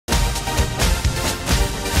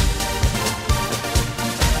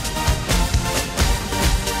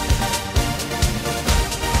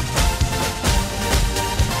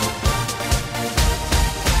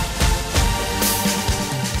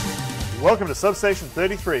Welcome to Substation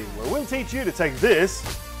 33, where we'll teach you to take this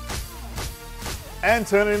and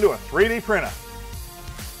turn it into a 3D printer.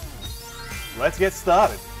 Let's get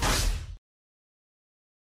started.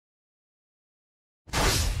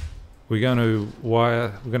 We're going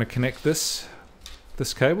to connect this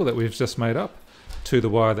cable that we've just made up to the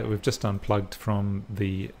wire that we've just unplugged from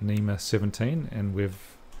the NEMA 17, and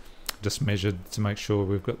we've just measured to make sure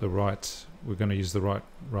we've got the right, we're going to use the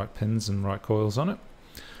right pins and right coils on it.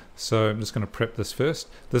 So I'm just going to prep this first.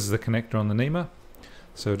 This is the connector on the NEMA,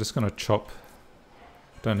 so just going to chop,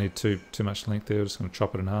 don't need too much length there, just going to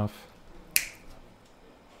chop it in half.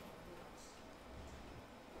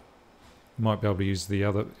 Might be able to use the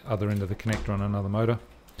other end of the connector on another motor,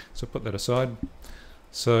 so put that aside.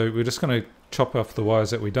 So we're just going to chop off the wires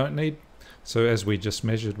that we don't need. So as we just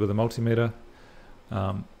measured with a multimeter,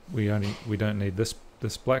 we don't need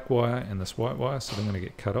this black wire and this white wire, so they're going to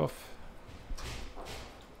get cut off.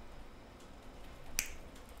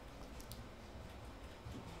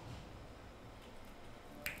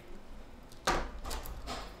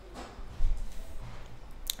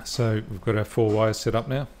 So we've got our 4 wires set up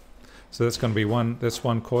now. So that's going to be that's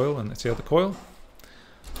one coil, and that's the other coil.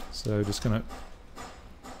 So just going to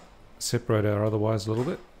separate our other wires a little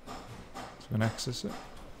bit so we can access it.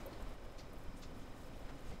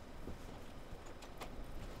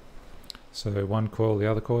 So one coil,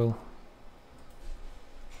 the other coil.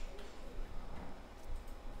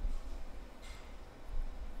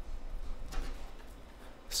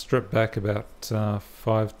 Strip back about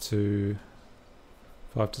 5 to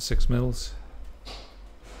 6 mils.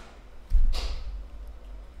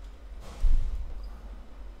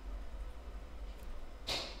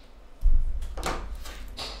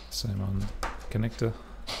 Same on the connector.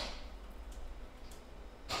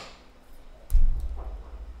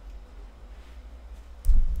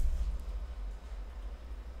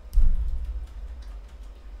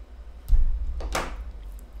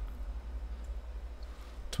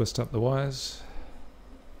 Twist up the wires.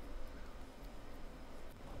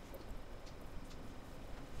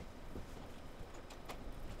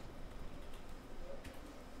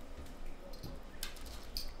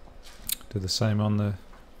 Do the same on the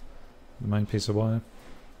main piece of wire.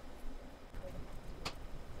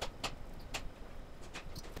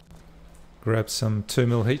 Grab some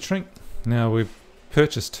 2mm heat shrink. Now we've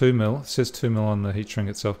purchased 2mm. It says 2mm on the heat shrink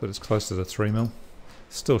itself, but it's closer to 3mm.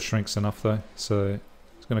 Still shrinks enough though, so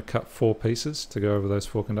it's going to cut 4 pieces to go over those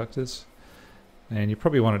 4 conductors. And you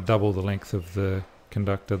probably want to double the length of the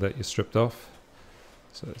conductor that you stripped off.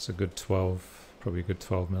 So it's a good 12, probably a good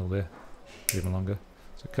 12mm there, even longer.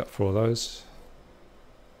 So cut 4 of those.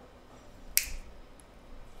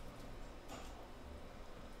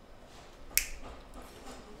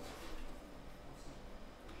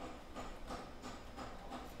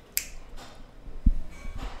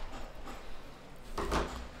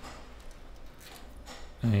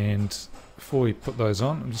 And before we put those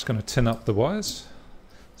on, I'm just going to tin up the wires.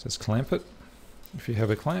 So just clamp it, if you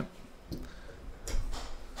have a clamp.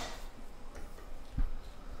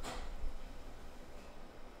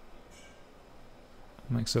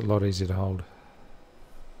 Makes it a lot easier to hold.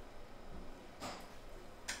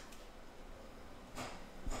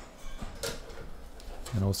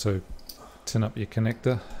 And also tin up your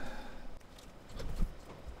connector.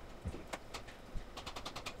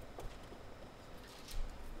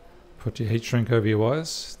 Put your heat shrink over your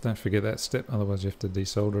wires. Don't forget that step, otherwise you have to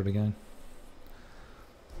desolder it again.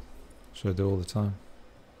 Which I do all the time.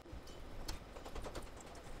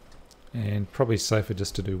 And probably safer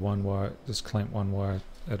just to do one wire, just clamp one wire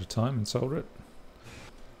at a time and solder it.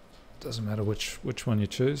 Doesn't matter which one you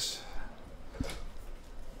choose.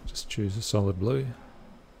 Just choose a solid blue.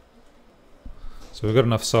 So we've got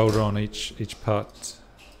enough solder on each part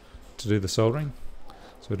to do the soldering,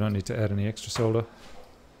 so we don't need to add any extra solder.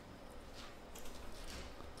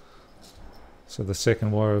 So the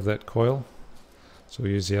second wire of that coil, so we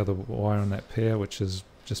use the other wire on that pair, which is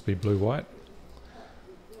just be blue-white.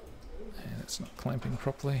 And it's not clamping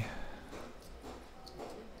properly.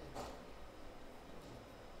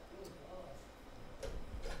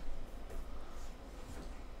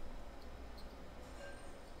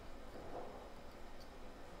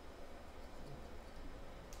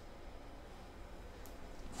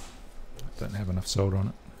 Don't have enough solder on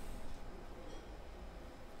it.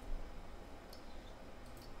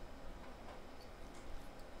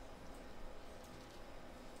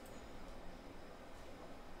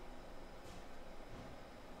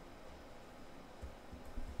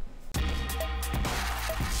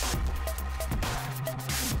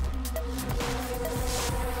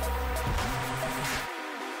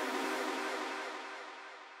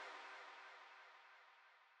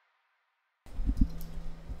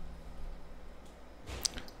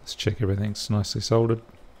 Let's check everything's nicely soldered.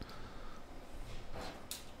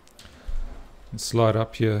 And slide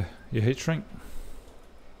up your heat shrink.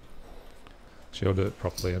 Actually, I'll do it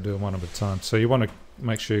properly. I'll do it one at a time. So you want to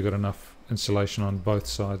make sure you've got enough insulation on both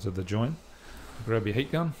sides of the joint. Grab your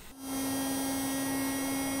heat gun.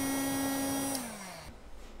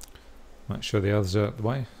 Make sure the others are out of the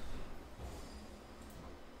way.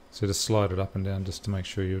 So just slide it up and down just to make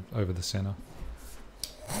sure you're over the center.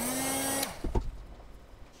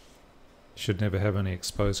 Should never have any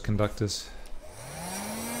exposed conductors.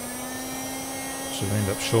 Should end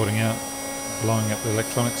up shorting out, blowing up the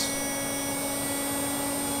electronics.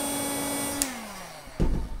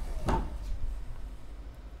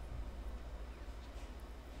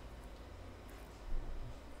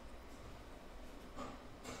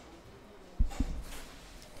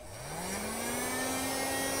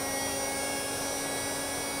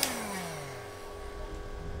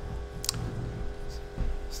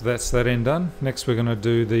 So that's that end done. Next we're going to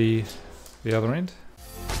do the other end.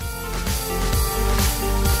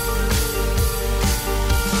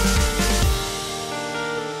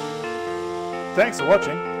 Thanks for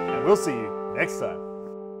watching, and we'll see you next time.